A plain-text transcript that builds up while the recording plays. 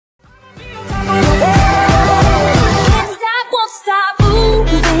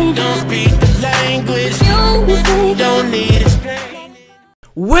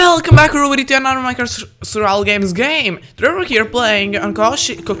Welcome back everybody to another Minecraft Survival Games game. Today we're here playing on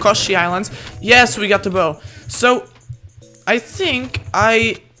Kokoshi Islands. Yes, we got the bow. So, I think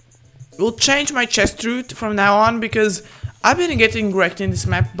I will change my chest route from now on because I've been getting wrecked in this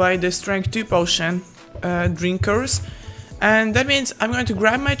map by the Strength 2 potion drinkers. And that means I'm going to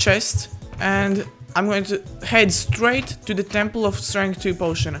grab my chest and I'm going to head straight to the Temple of Strength 2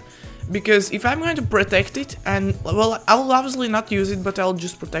 potion. Because if I'm going to protect it, and, well, I'll obviously not use it, but I'll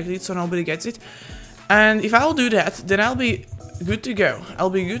just protect it so nobody gets it. And if I'll do that, then I'll be good to go. I'll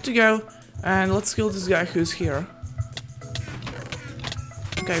be good to go, and let's kill this guy who's here.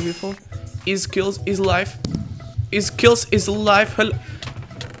 Okay, beautiful. His kills is life. His kills is life.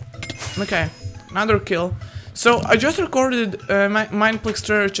 Okay, another kill. So, I just recorded my Mineplex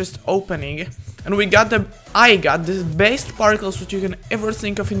treasure chest opening. And I got the best particles that you can ever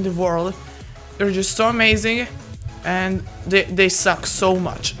think of in the world. They're just so amazing, and they suck so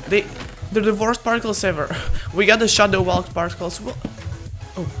much. They're the worst particles ever. We got the shadow walk particles. Well,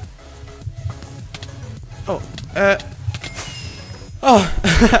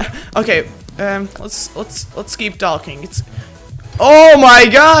 okay. Let's keep talking. Oh my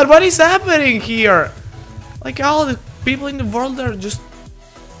God! What is happening here? Like all the people in the world are just.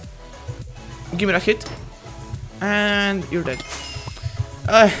 Give me a hit, and you're dead.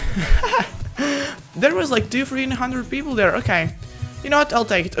 There was like 200-300 people there. Okay, you know what? I'll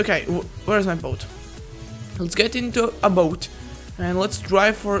take it. Okay, where's my boat? Let's get into a boat, and let's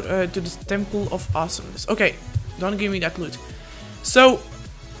drive to the Temple of Awesomeness. Okay, don't give me that loot. So,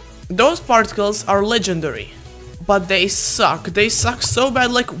 those particles are legendary, but they suck. They suck so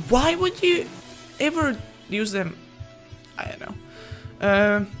bad. Like, why would you ever use them? I don't know.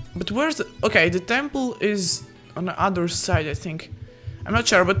 But where's the... Okay, the temple is on the other side, I think. I'm not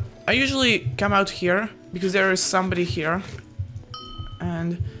sure, but I usually come out here because there is somebody here.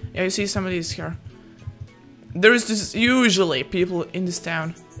 And yeah, you see somebody is here. There is this usually people in this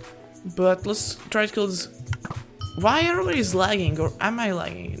town. But let's try to kill this... Why everybody is lagging, or am I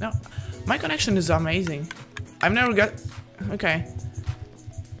lagging? No, my connection is amazing. I've never got... Okay.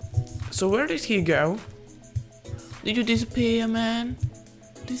 So where did he go? Did you disappear, man?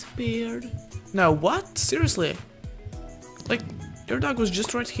 Disappeared. No, what? Seriously? Like, your dog was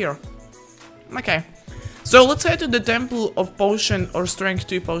just right here. Okay. So let's head to the Temple of Potion or Strength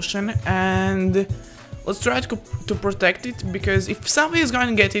 2 potion and let's try to protect it, because if somebody is going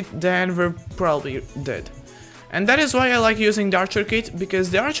to get it, then we're probably dead. And that is why I like using the Archer Kit,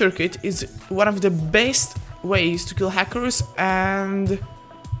 because the Archer Kit is one of the best ways to kill hackers. And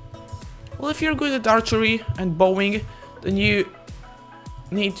well, if you're good at archery and bowing, then you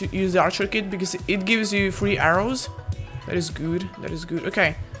need to use the Archer Kit because it gives you free arrows. That is good. That is good.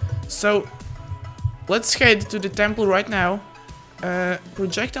 Okay, so let's head to the temple right now.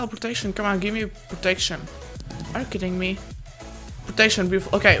 Projectile protection. Come on, give me protection. Are you kidding me? Protection.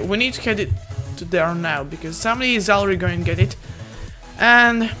 Beautiful. Okay, we need to head it to there now because somebody is already going to get it.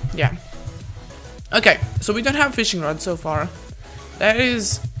 And yeah. Okay, so we don't have fishing rod so far. That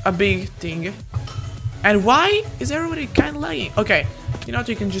is a big thing. And why is everybody kind of lagging? Okay, you know what,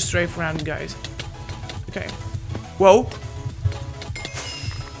 you can just strafe around, guys. Okay. Whoa.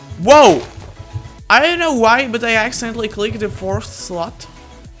 Whoa! I don't know why, but I accidentally clicked the 4th slot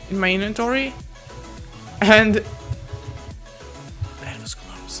in my inventory. And... that was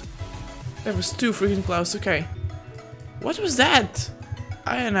close. That was too freaking close, okay. What was that?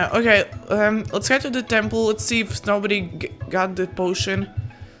 I don't know. Okay, let's head to the temple. Let's see if nobody got the potion.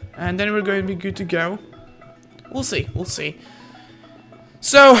 And then we're going to be good to go. We'll see, we'll see.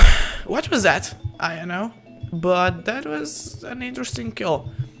 So, what was that? I don't know. But that was an interesting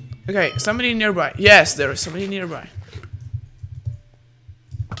kill. Okay, somebody nearby. Yes, there is somebody nearby.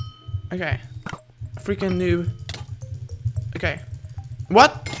 Okay. Freaking noob. Okay.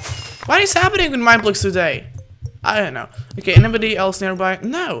 What? What is happening with Mineplex today? I don't know. Okay, anybody else nearby?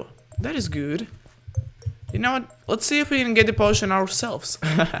 No. That is good. You know what? Let's see if we can get the potion ourselves.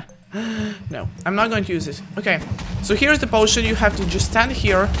 No, I'm not going to use it. Okay, so here's the potion. You have to just stand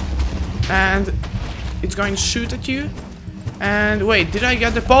here and it's going to shoot at you. And wait, did I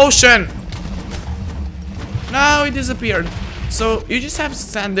get the potion? No, it disappeared. So you just have to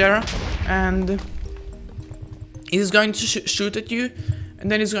stand there and it's going to shoot at you, and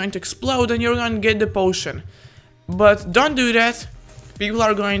then it's going to explode and you're going to get the potion. But don't do that. People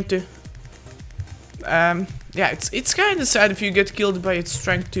are going to yeah, it's kind of sad if you get killed by its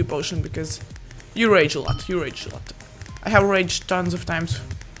Strength 2 potion, because you rage a lot, you rage a lot. I have raged tons of times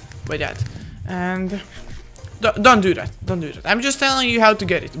by that, and don't do that, don't do that. I'm just telling you how to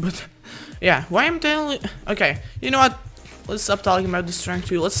get it, but yeah, why I'm telling you... Okay, you know what? let's stop talking about the strength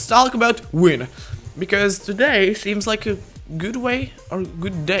 2. Let's talk about win. Because today seems like a good way or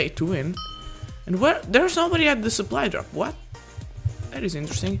good day to win. And there's nobody at the supply drop. What? That is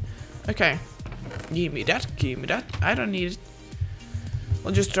interesting. Okay. Give me that. Give me that. I don't need it.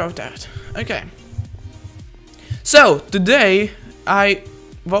 I'll just throw it out. Okay. So, today I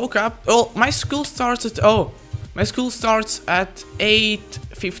woke up. Oh, my school starts at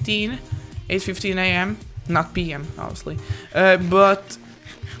 8:15 a.m. Not p.m. obviously. But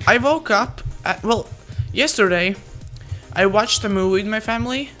I woke up at, well, yesterday I watched a movie with my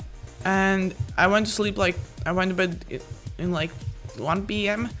family and I went to sleep I went to bed in like 1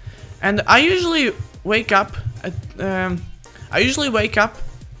 p.m. and I usually wake up at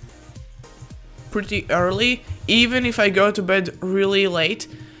pretty early, even if I go to bed really late.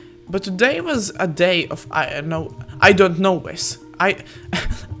 But today was a day of I don't know this.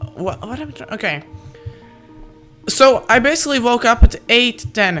 What am I trying? Okay. So I basically woke up at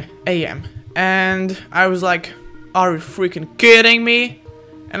 8:10 a.m. and I was like, "Are you freaking kidding me?"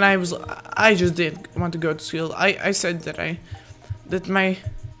 And I just didn't want to go to school. I said that I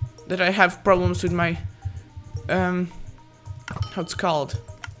have problems with my how it's called.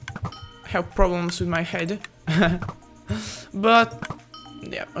 I have problems with my head. But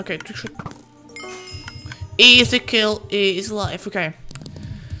yeah, okay, trick shot. Easy kill is life. Okay.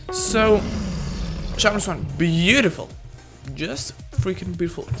 So Sharpness 1, beautiful. Just freaking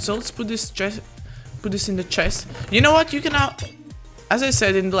beautiful. So let's put this in the chest. You know what? You can now, as I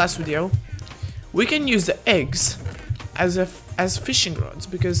said in the last video, we can use the eggs as fishing rods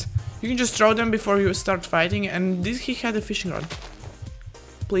because you can just throw them before you start fighting. And he had a fishing rod.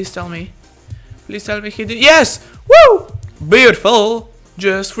 Please tell me. Please tell me he did. Yes! Woo! Beautiful.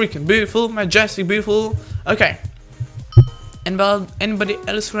 Just freaking beautiful. Majestic, beautiful. Okay. Anybody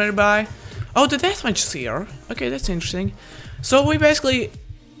else nearby? Oh, the deathmatch is here. Okay, that's interesting. So we basically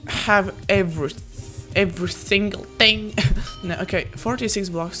have every single thing. No, okay, 46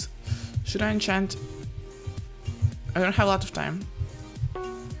 blocks. Should I enchant? I don't have a lot of time.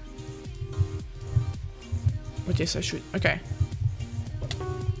 But yes, I should. Okay.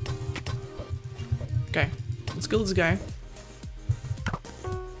 Okay, let's kill this guy.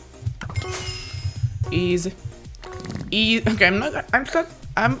 Easy. Okay,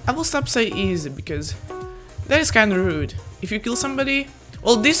 I will stop saying easy because that is kind of rude. If you kill somebody,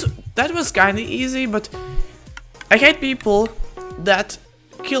 well, that was kind of easy, but I hate people that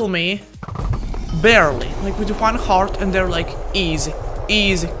kill me barely, like with 1 heart, and they're like easy,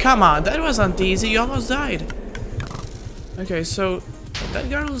 easy. Come on, that wasn't easy. You almost died. Okay, so that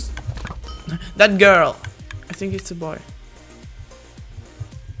girl. I think it's a boy.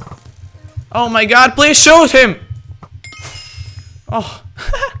 Oh my God! Please shoot him. Oh,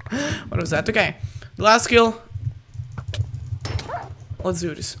 what was that? Okay, the last kill. Let's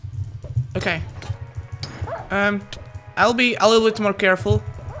do this. Okay. I'll be a little bit more careful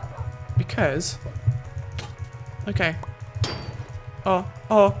because. Okay. Oh.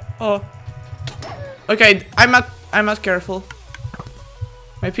 Okay, I'm not careful.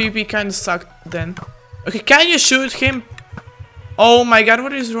 My PvP kind of sucked then. Okay, can you shoot him? Oh my God,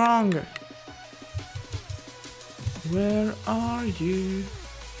 what is wrong? Where are you?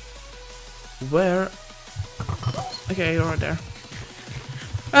 Where? Okay, you're right there.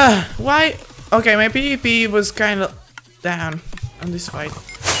 Why? Okay, my PvP was kind of down on this fight.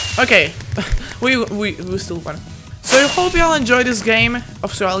 Okay, we still won. So I hope you all enjoyed this game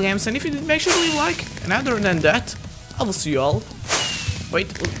of survival games, and if you did, make sure to leave a like. And other than that, I will see you all. Wait,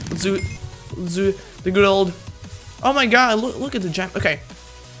 let's do the good old. Oh my God! Look at the jump. Okay,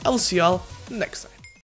 I will see you all next time.